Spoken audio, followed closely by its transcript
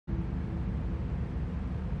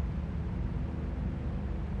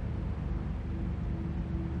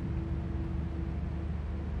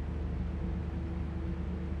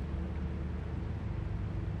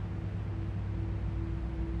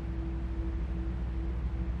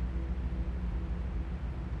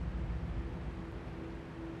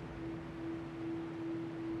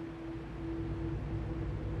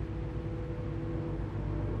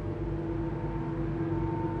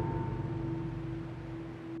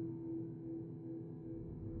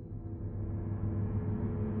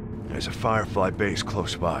There's a Firefly base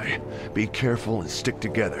close by. Be careful and stick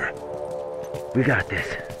together. We got this.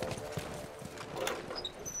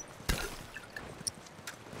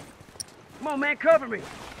 Come on, man, cover me.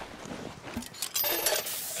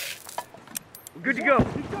 We're good to go.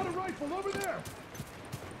 He's got a rifle over there.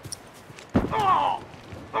 Oh!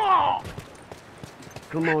 Oh!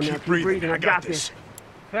 Come on now, Keep keep breathing. breathing. I I got this.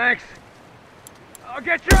 Thanks. I'll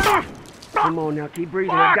get you. Come on now, keep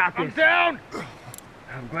breathing. I got I'm this. down.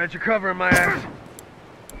 I'm glad you're covering my ass.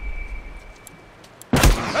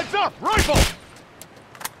 Heads up! Rifle!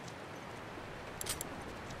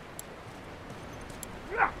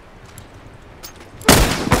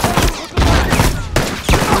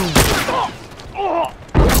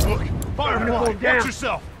 Look, Firefly, watch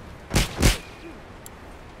yourself!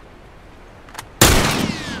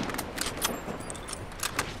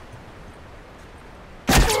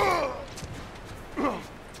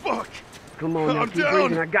 Fuck! Come on now, I'm keep down.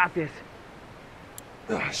 breathing. I got this.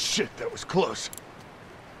 Ah, shit, that was close.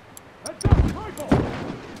 Heads up! Rifle!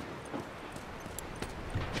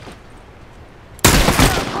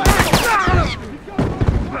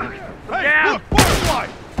 Hey, down. look! Firefly!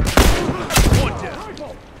 One down.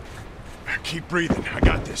 Rifle! Keep breathing. I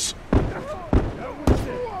got this.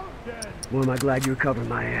 Boy, am I glad you were covering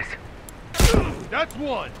my ass. That's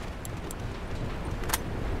one.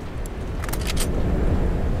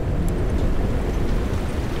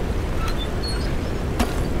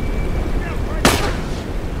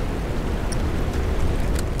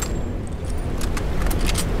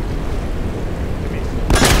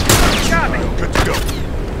 Got me. Good to go.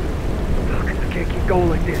 Fuck, I can't keep going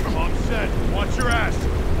like this. I'm set. Watch your ass.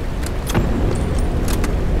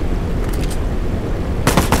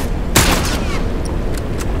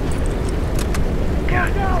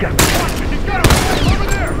 Got me. He's got a rifle over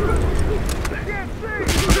there. Can't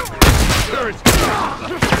see. There it's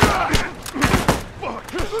Fuck.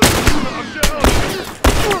 I'm down.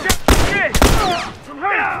 Shit! I'm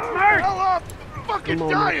hurt! Hell up. I'm fucking Come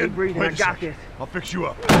on now, dying. keep breathing. Wait I a got sec. this. I'll fix you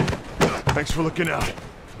up. Thanks for looking out.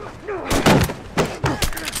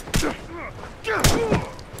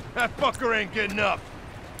 That fucker ain't getting up.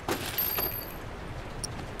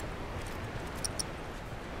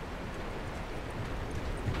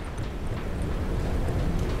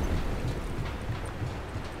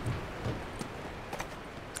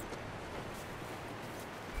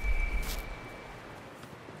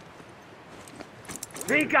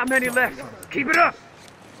 They ain't got many left. Keep it up!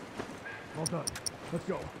 All done. Let's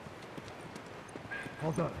go.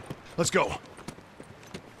 All done. Let's go.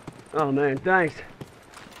 Oh man, thanks.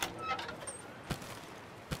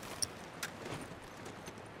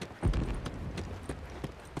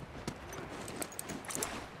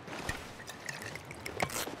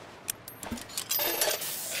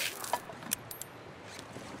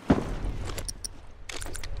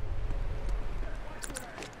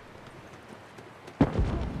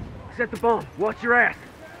 Set the bomb. Watch your ass.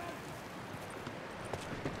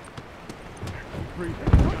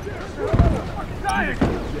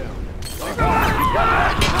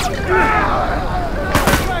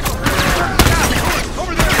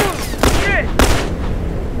 Over there. Shit!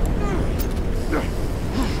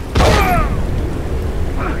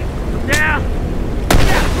 Down!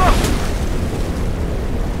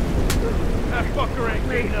 That fucker ain't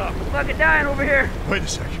getting up. Fucking dying over here. Wait a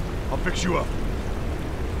sec. I'll fix you up.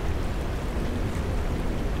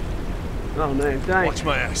 Oh man, thanks. Watch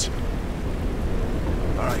my ass.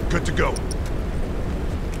 All right, good to go.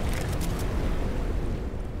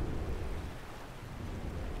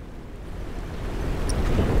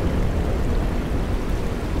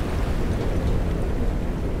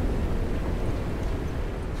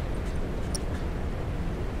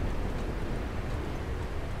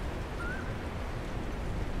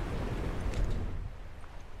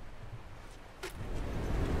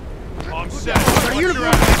 I'm set. Watch your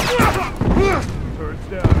ass. Turns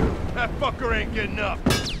down. That fucker ain't getting up.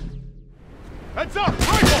 Heads up!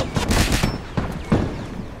 Rifle!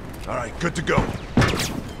 All right, good to go.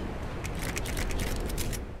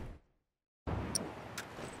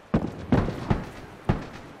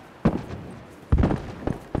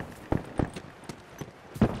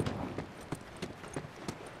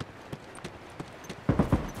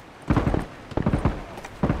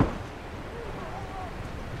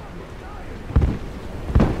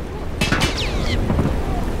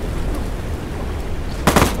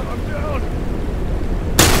 I'm down.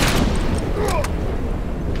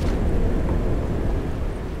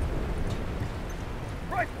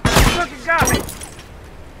 Right. Fucking got me.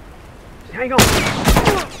 Hang on.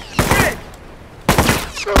 Shit!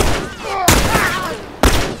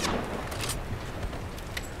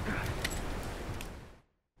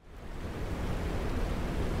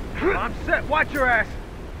 Watch your ass!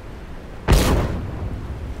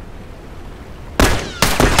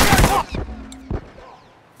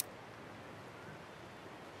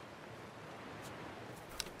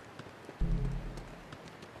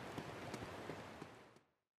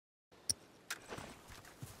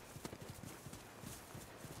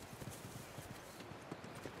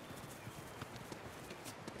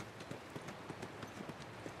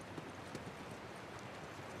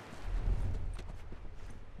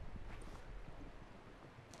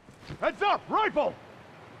 Heads up! Rifle!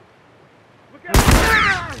 Look out!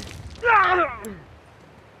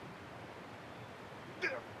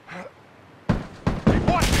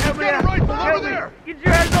 What? He's got a rifle over there! Get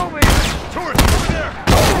your ass over here! Tourist, over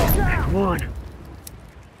there! Come on.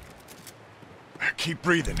 Keep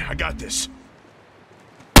breathing. I got this.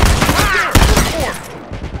 There!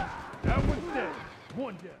 That one's dead.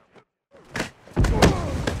 One down.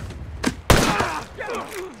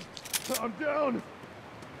 I'm down.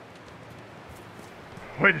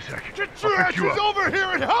 Wait a second. Get your asses over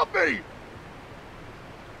here and help me!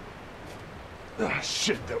 Ah,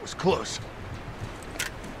 shit, that was close.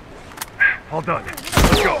 All done.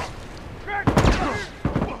 Let's go.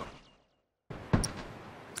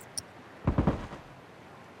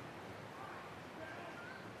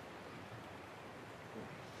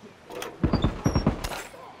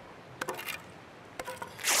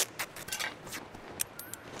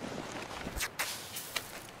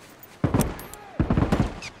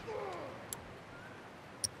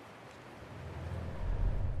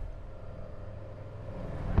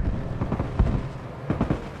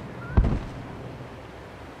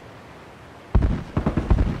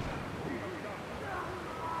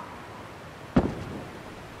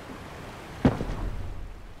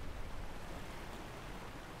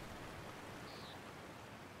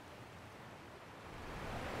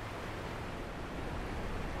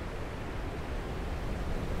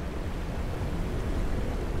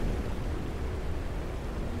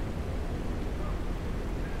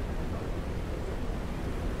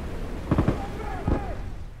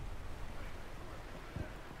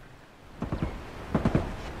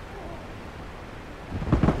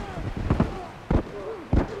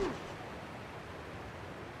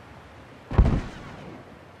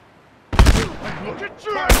 Get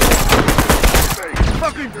your ass!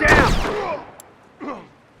 Fucking down!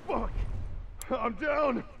 Fuck! I'm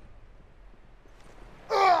down!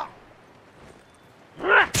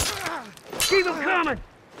 Keep them coming!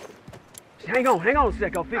 Just hang on a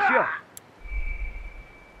sec, I'll fix you up.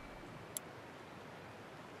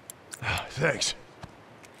 Thanks.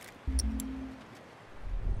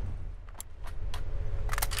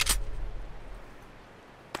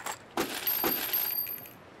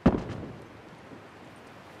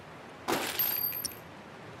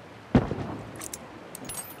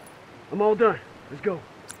 I'm all done. Let's go.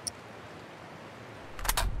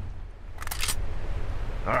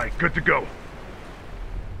 All right, good to go.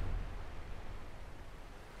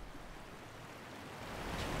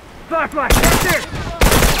 Firefly, right there!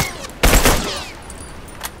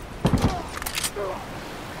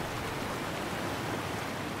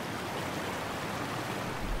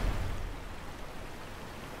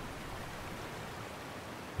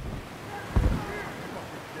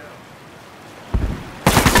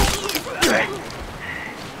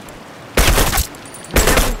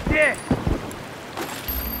 Dead.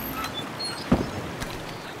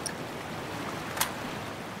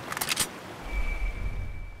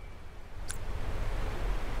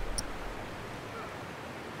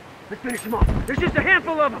 Let's finish them off. There's just a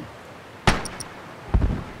handful of them.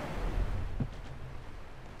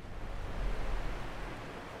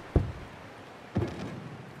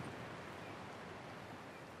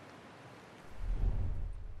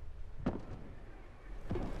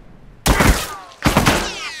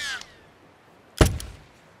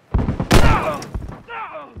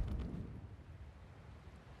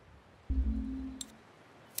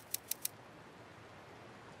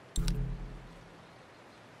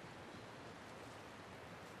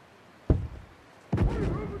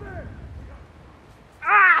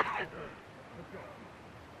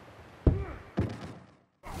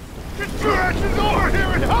 Get your asses over here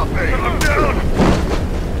and help me! I'm down!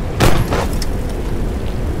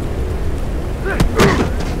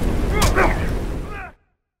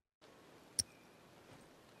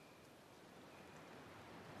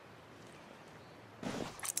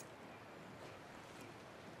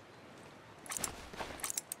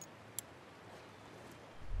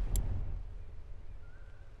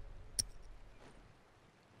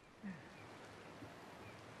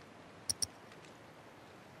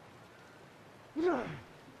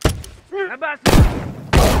 How about some?